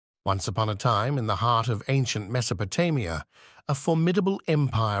Once upon a time, in the heart of ancient Mesopotamia, a formidable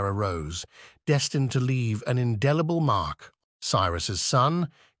empire arose, destined to leave an indelible mark. Cyrus's son,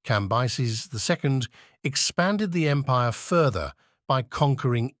 Cambyses II, expanded the empire further by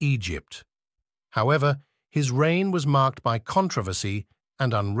conquering Egypt. However, his reign was marked by controversy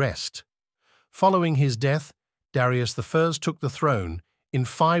and unrest. Following his death, Darius I took the throne in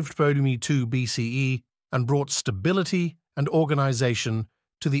 522 BCE and brought stability and organization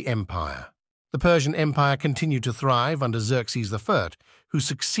to the empire. The Persian Empire continued to thrive under Xerxes I, who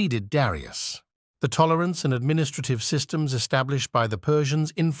succeeded Darius. The tolerance and administrative systems established by the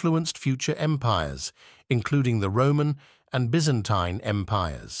Persians influenced future empires, including the Roman and Byzantine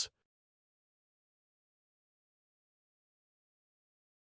empires.